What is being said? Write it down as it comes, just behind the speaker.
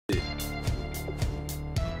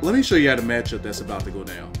Let me show you how the matchup that's about to go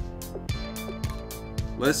down.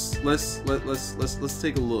 Let's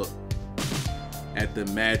take a look at the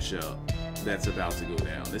matchup that's about to go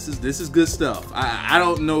down. This is good stuff. I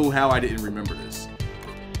don't know how I didn't remember this.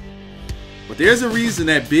 But there's a reason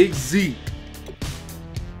that Big Zeke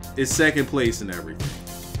is second place in everything.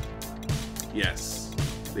 Yes,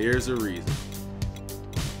 there's a reason.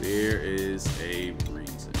 There is a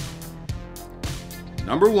reason.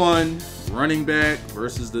 Number 1 running back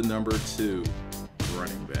versus the number 2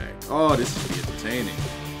 running back. Oh, this should be entertaining.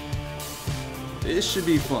 This should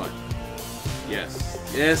be fun. Yes.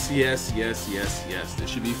 Yes, yes, yes, yes, yes. This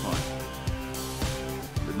should be fun.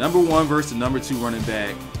 The number 1 versus the number 2 running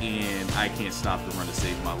back, and I can't stop the run to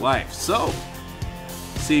save my life. So,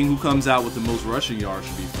 seeing who comes out with the most rushing yards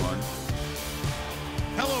should be fun.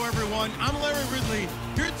 Hello, everyone. I'm Larry Ridley.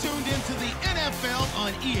 You're tuned into the NFL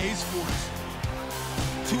on EA Sports.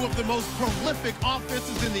 2 of the most prolific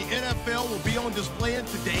offenses in the NFL will be on display in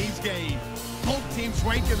today's game. Both teams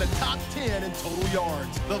rank in the top 10 in total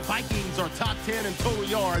yards. The Vikings are top 10 in total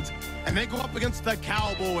yards, and they go up against the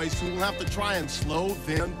Cowboys, who will have to try and slow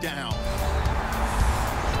them down.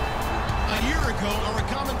 A year ago, our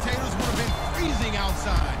commentators would have been freezing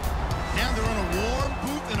outside. Now they're in a warm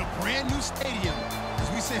booth in a brand new stadium as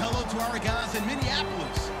we say hello to our guys in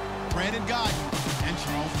Minneapolis, Brandon Godden and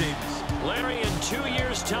Charles Davis. Larry, in 2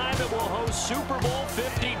 years' time, it will host Super Bowl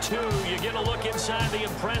 52. You get a look inside the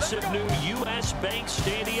impressive new U.S. Bank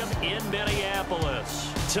Stadium in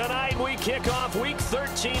Minneapolis. Tonight, we kick off Week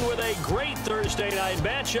 13 with a great Thursday night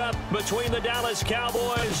matchup between the Dallas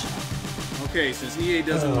Cowboys. Okay, since EA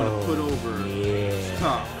doesn't want to put over...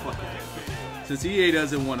 Since EA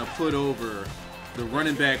doesn't want to put over the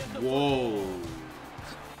running back... Whoa.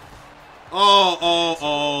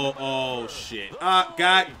 Oh, shit.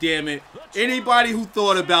 God damn it. Anybody who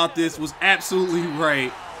thought about this was absolutely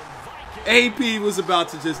right. AP was about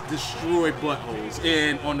to just destroy buttholes.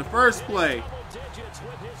 And on the first play,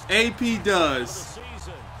 AP does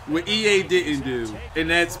what EA didn't do. And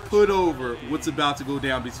that's put over what's about to go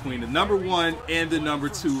down between the number 1 and the number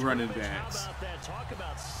 2 running backs.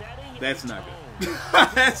 That's not good.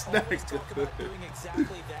 That's not good.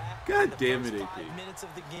 God damn it, AP.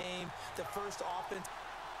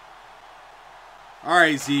 All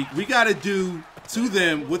right, Zeke, we got to do to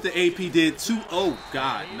them what the AP did to... Oh,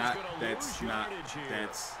 God, that's...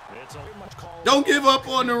 Don't give up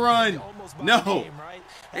on the run. No.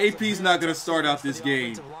 AP's not going to start out this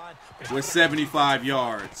game with 75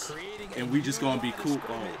 yards. And we just going to be cool.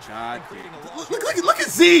 Oh, God. Look at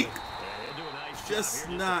Zeke. Just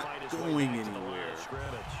not going anywhere.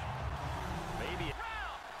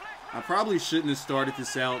 I probably shouldn't have started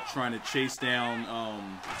this out trying to chase down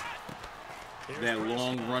that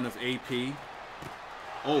long run of AP.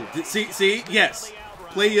 Oh, see, yes.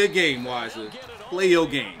 Play your game, Wyza. Play your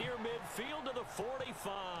game.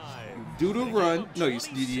 Do the run. No, you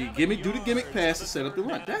do the gimmick pass to set up the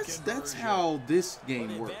run. That's how this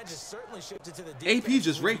game works. AP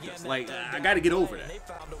just raped us. Like, I got to get over that.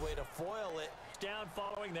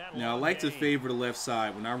 Now, I like to favor the left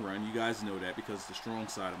side when I run. You guys know that because it's the strong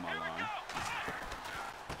side of my line.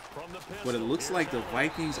 But it looks like the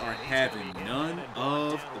Vikings are having none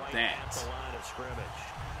of that.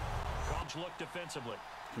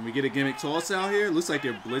 Can we get a gimmick toss out here? Looks like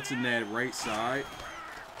they're blitzing that right side.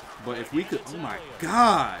 But if we could... Oh, my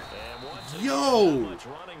God. Yo.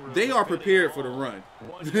 They are prepared for the run.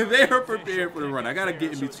 They are prepared for the run. I got to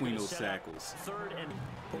get in between those tackles.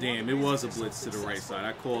 Damn, it was a blitz to the right side.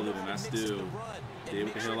 I called it, and I still did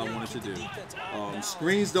what the hell I wanted to do.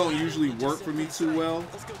 Screens don't usually work for me too well.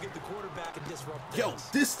 Yo,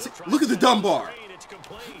 look at the Dunbar.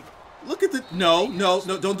 Look at the... No,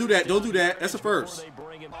 don't do that. Don't do that. That's a first.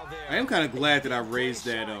 I am kind of glad that I raised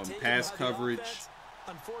that pass coverage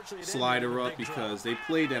slider up because they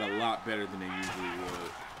played that a lot better than they usually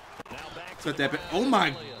would. Cut that back. Oh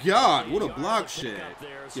my God, what a block shed.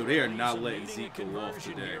 Yo, they are not letting Zeke go off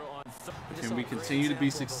today. Can we continue to be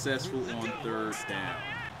successful on 3rd down?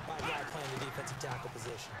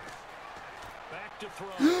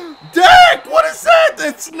 Dak, what is that?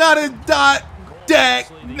 That's not a dot. Dak,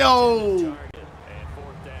 no.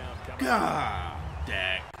 God,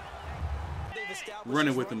 Dak.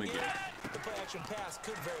 Running with him again.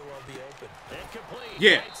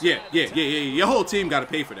 Yeah. Your whole team got to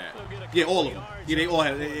pay for that. Yeah, all of them. Yeah,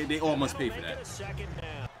 they all must pay for that.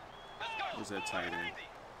 What's that tight end?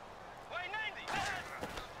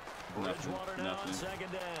 Nothing.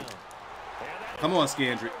 Come on,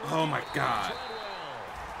 Scandrick. Oh my God.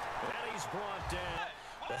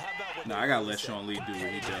 Nah, I gotta let Sean Lee do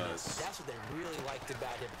what he does.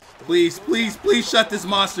 Please, please, please shut this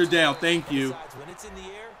monster down. Thank you.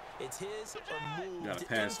 Got a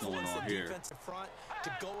pass going on here.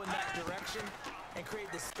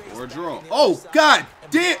 Or a draw. Oh, God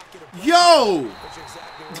damn. Yo!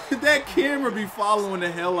 That camera be following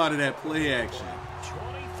the hell out of that play action.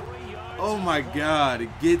 Oh, my God. It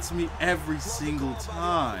gets me every single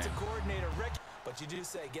time.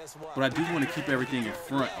 But I do want to keep everything in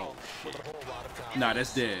front. Oh, shit. Nah,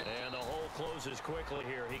 that's dead.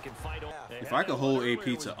 If I could hold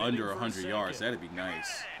AP to under 100 yards, that'd be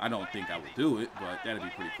nice. I don't think I would do it, but that'd be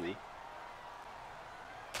pretty cool.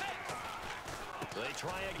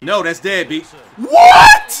 No, that's dead, B.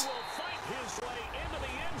 What?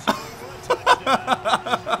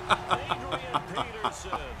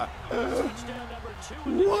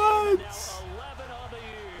 What?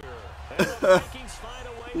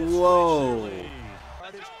 Whoa.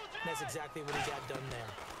 That's exactly what he got done there.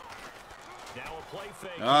 Now a play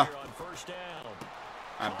fake here on first down.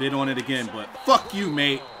 I bid on it again, but fuck you,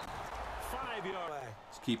 mate.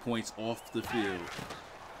 Let's keep points off the field.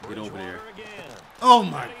 Get over there. Oh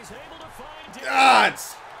my God,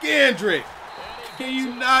 Scandrick! Can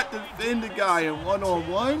you not defend the guy in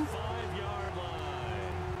one-on-one?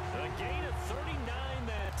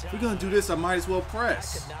 If we're gonna do this, I might as well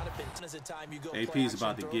press. AP is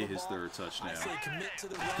about to get his third touchdown.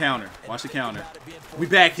 Counter. Watch the counter. We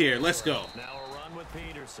back here. Let's go.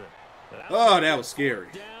 Oh, that was scary.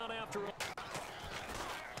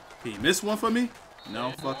 He missed one for me?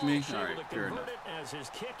 No, fuck me. All right, fair enough.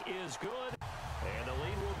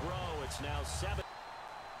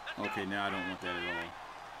 Okay, now I don't want that at all.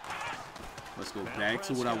 Let's go back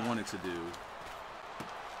to what I wanted to do.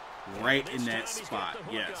 Right in that spot,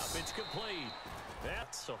 yes.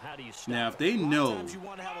 Now, if they know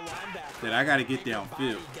that I got to get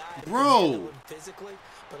downfield, bro,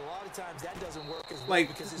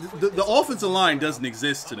 like, the offensive line doesn't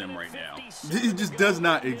exist to them right now. It just does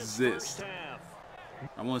not exist.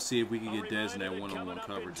 I want to see if we can get DEZ in that one-on-one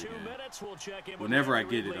coverage again. Whenever I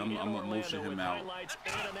get it, I'm going to motion him out.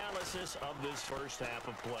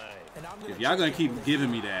 If y'all going to keep giving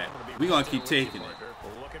me that, we're going to keep taking it.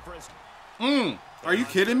 Are you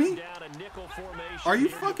kidding me? Are you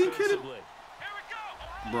fucking kidding me?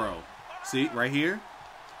 Bro, see, right here.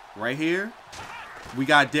 Right here. We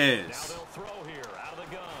got DEZ.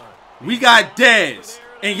 We got DEZ.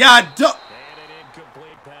 And y'all don't.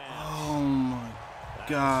 Oh, my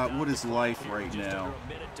God. What is life right now?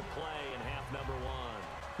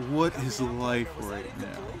 What is life right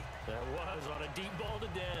now?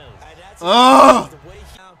 Oh!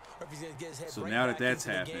 So now that that's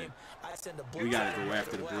happened, we got to go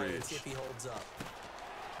after the bridge.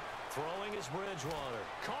 Throwing is Bridgewater.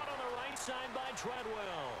 Caught on the right side by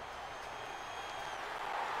Treadwell.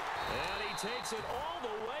 And he takes it all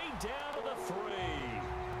the way down to the 3.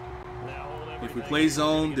 If we play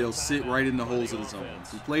zone, they'll sit right in the holes of the zone.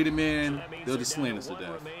 If we play the man, they'll just slam us to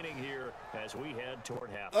death.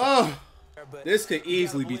 Oh, this could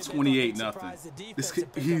easily be 28-0. This could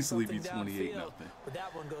easily be 28-0.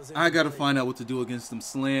 I got to find out what to do against them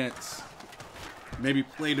slants. Maybe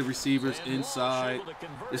play the receivers inside.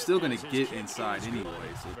 They're still going to get inside anyway.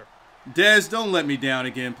 So. DEZ, don't let me down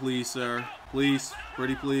again, please, sir. Please.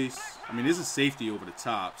 Pretty please. I mean, this is safety over the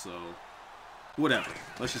top, so whatever.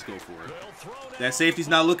 Let's just go for it. That safety's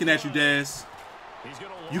not looking at you, DEZ.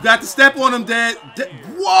 You got to step on him, DEZ.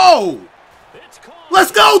 Whoa!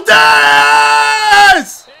 Let's go,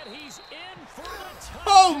 DEZ!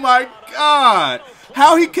 Oh, my God.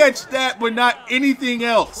 How he catch that but not anything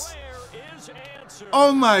else?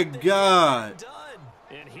 Oh, my God.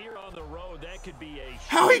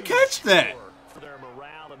 How he catch that?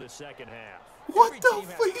 What the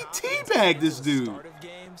fuck? He teabagged this dude.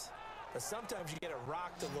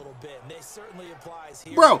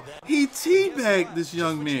 Bro, he teabagged this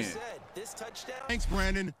young man. Thanks,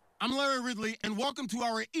 Brandon. I'm Larry Ridley, and welcome to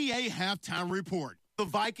our EA Halftime Report. The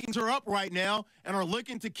Vikings are up right now and are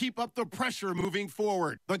looking to keep up the pressure moving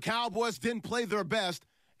forward. The Cowboys didn't play their best,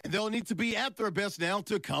 and they'll need to be at their best now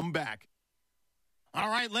to come back. All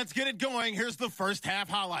right, let's get it going. Here's the first half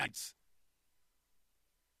highlights.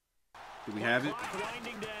 Do we have it?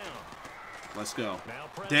 Let's go.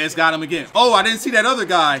 DEZ got him again. Oh, I didn't see that other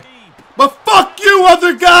guy. But fuck you,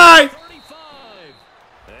 other guy!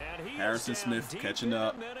 Harrison Smith catching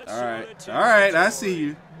up. All right. All right, I see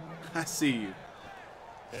you. I see you.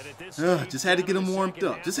 Just had to get him warmed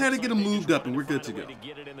up. Just had to get him moved up, and we're good to go.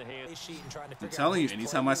 I'm telling you,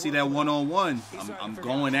 anytime I see that one-on-one, I'm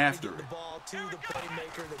going after it.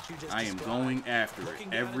 I am going after it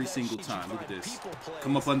every single time. Look at this.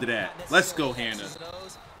 Come up under that. Let's go, Hannah.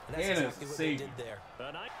 Hannah's safe.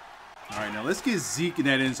 All right, now let's get Zeke in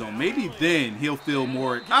that end zone. Maybe then he'll feel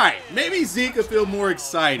more. All right, maybe Zeke will feel more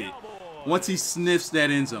excited once he sniffs that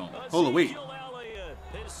end zone. Hold on, wait.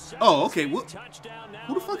 Oh, okay. Who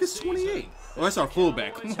the fuck is 28? Oh, that's our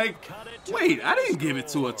fullback. I'm like, wait, I didn't give it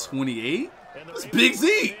to a 28. That's Big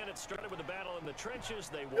Zeke.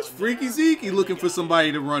 It's Freaky Zeke looking for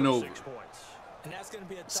somebody to run over.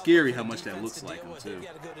 Scary how much that looks like him, too.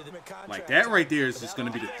 Like, that right there is just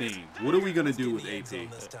going to be the theme. What are we going to do with AP?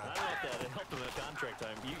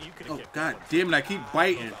 Oh, god damn it, I keep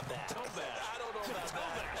biting.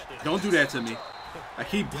 Don't do that to me. I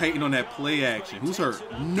keep biting on that play action. Who's hurt?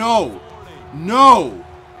 No! No!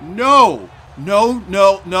 No! No,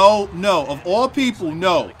 no, no, no. Of all people,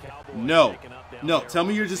 no. No. No. Tell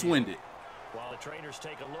me you're just winded. While the trainers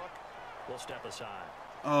take a look, we'll step aside.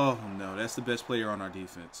 Oh, no. That's the best player on our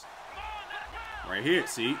defense. Right here.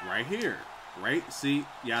 See? Right here. Right? See?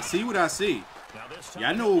 Y'all see what I see.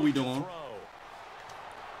 Y'all know what we doing.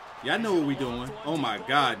 Y'all know what we doing. Oh, my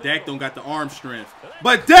God. Dak don't got the arm strength.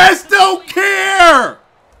 But Dez don't care!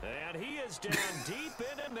 And he is down deep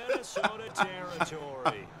into Minnesota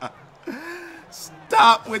territory.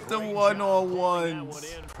 Stop with the one-on-ones.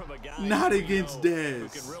 Not against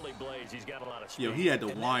Dez. Yo, he had to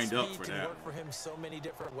wind up for that.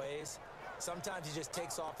 Sometimes he just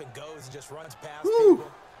takes off and goes and just runs past people.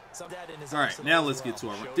 All right, now let's get to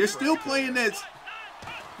our run. They're still playing that.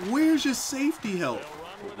 Where's your safety help?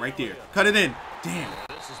 Right there. Cut it in. Damn.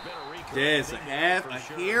 There's a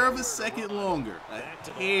hair of a second longer. A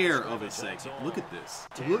hair of a second. Look at this.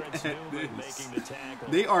 Look at this.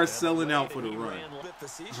 They are selling out for the run.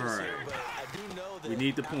 All right. We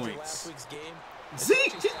need the points.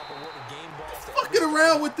 Zeke, fucking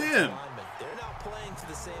around with them. They're not playing to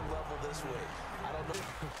the same level this week. I don't know.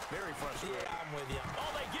 Very frustrating. Yeah, I'm with you.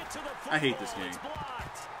 Oh, they get to the I hate this game.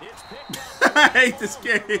 I hate this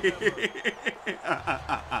game.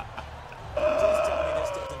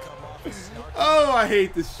 Oh, I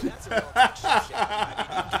hate this shit.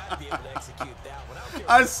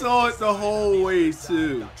 I saw it the whole way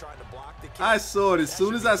too. I saw it as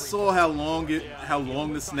soon as I saw how long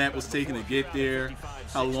the snap was taking to get there,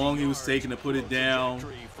 how long he was taking to put it down,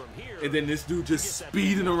 and then this dude just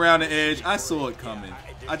speeding around the edge. I saw it coming.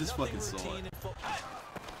 I just fucking saw it.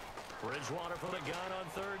 Bridgewater for the gun on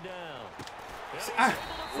third down.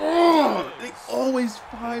 They always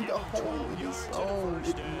find a hole in the zone.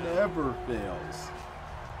 It never fails.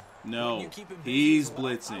 No, he's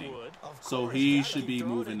blitzing, so he should be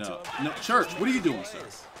moving up. No, Church, what are you doing, sir?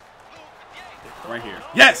 Right here.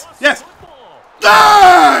 Yes, yes,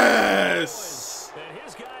 yes,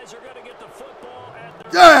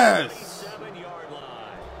 yes.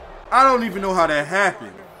 I don't even know how that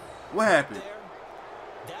happened. What happened?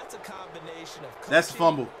 That's a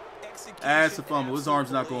fumble. That's a fumble. His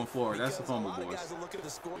arm's not going forward. That's a fumble, boys.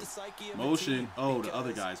 Motion. Oh, the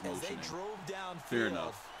other guy's motioning. Fair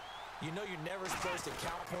enough. You know you're never supposed to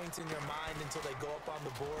count points in your mind until they go up on the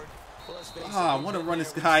board. I want to run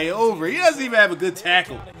this guy over. He doesn't even have a good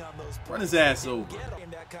tackle. Run his ass over.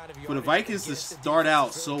 For the Vikings to start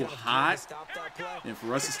out so hot and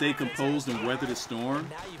for us to stay composed and weather the storm,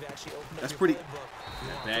 that's pretty.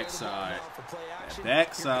 That backside. That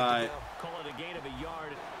backside.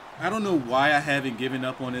 I don't know why I haven't given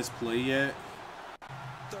up on this play yet.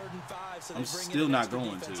 I'm still not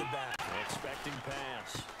going to. Expecting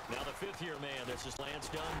pass. Now the fifth-year man, this is Lance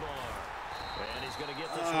Dunbar. And he's going to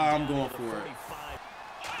get this I'm going for it.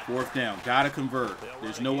 Fourth down. Gotta convert.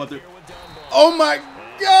 There's no other. Oh my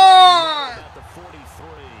God!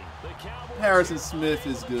 Harrison Smith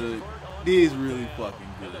is good. He's really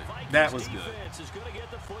fucking good. That was good.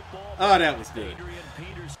 Oh, that was good.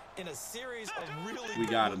 We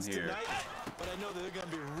got him here.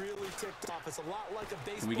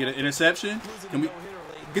 Can we get an interception? Can we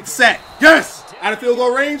get the sack? Yes! Out of field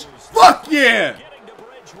goal range? Fuck yeah!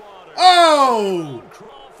 Oh!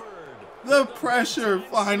 The pressure.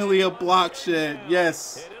 Finally a block shed.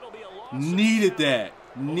 Yes. Needed that.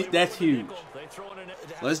 That's huge.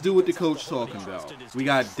 Let's do what the coach talking about. We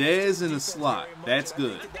got Dez in the slot. That's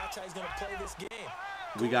good.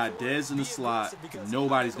 We got Dez in the slot.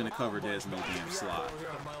 Nobody's going to cover Dez in no damn slot.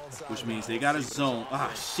 Which means they got a zone.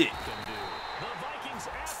 Ah, shit.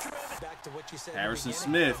 Harrison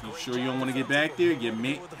Smith, you sure you don't want to get back there?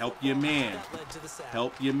 Help your man.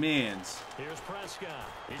 Help your mans.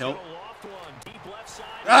 Help.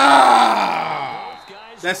 Ah!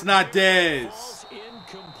 That's not DEZ.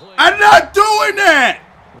 I'm not doing that!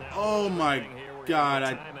 Oh my God,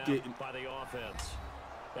 I didn't.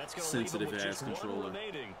 Sensitive ass controller.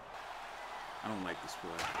 I don't like this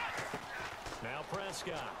play. Now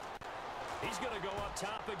Prescott. He's going to go up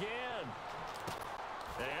top again.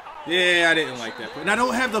 Yeah, I didn't like that play. And I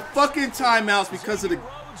don't have the fucking timeouts because of the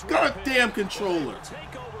goddamn controller.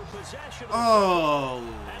 Oh,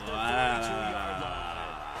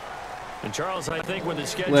 And Charles, I think when the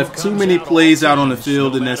schedule left too many plays out on the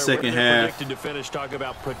field in that second half. We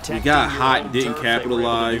got hot and didn't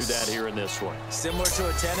capitalize. Similar to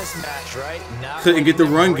a tennis match, right? Couldn't get the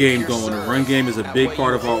run game going. The run game is a big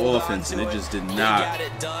part of our offense, and it just did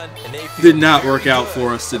not work out for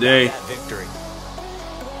us today.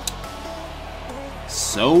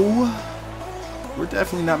 So we're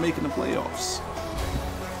definitely not making the playoffs.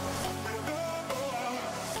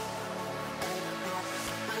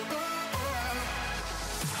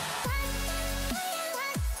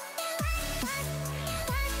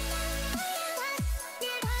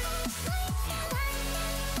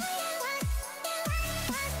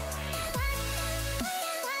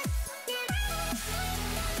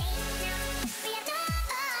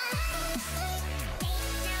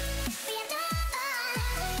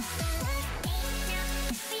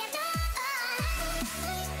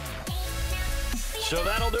 So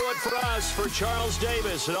that'll do it for us. For Charles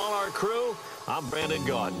Davis and all our crew, I'm Brandon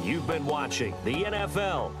Gaudin. You've been watching the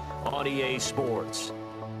NFL on EA Sports.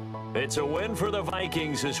 It's a win for the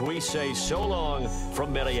Vikings as we say so long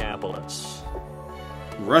from Minneapolis.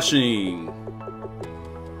 Rushing.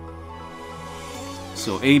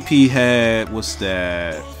 So AP had, what's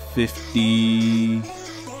that,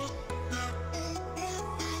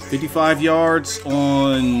 55 yards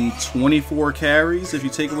on 24 carries if you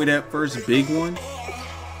take away that first big one.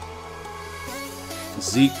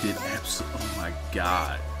 Zeke did absolutely, oh my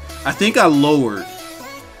God. I think I lowered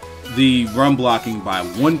the run blocking by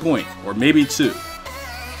 1 point or maybe 2.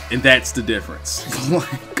 And that's the difference.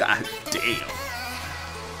 God damn.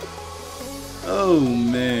 Oh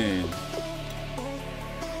man.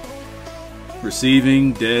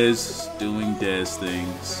 Receiving, DEZ doing DEZ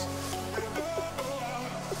things.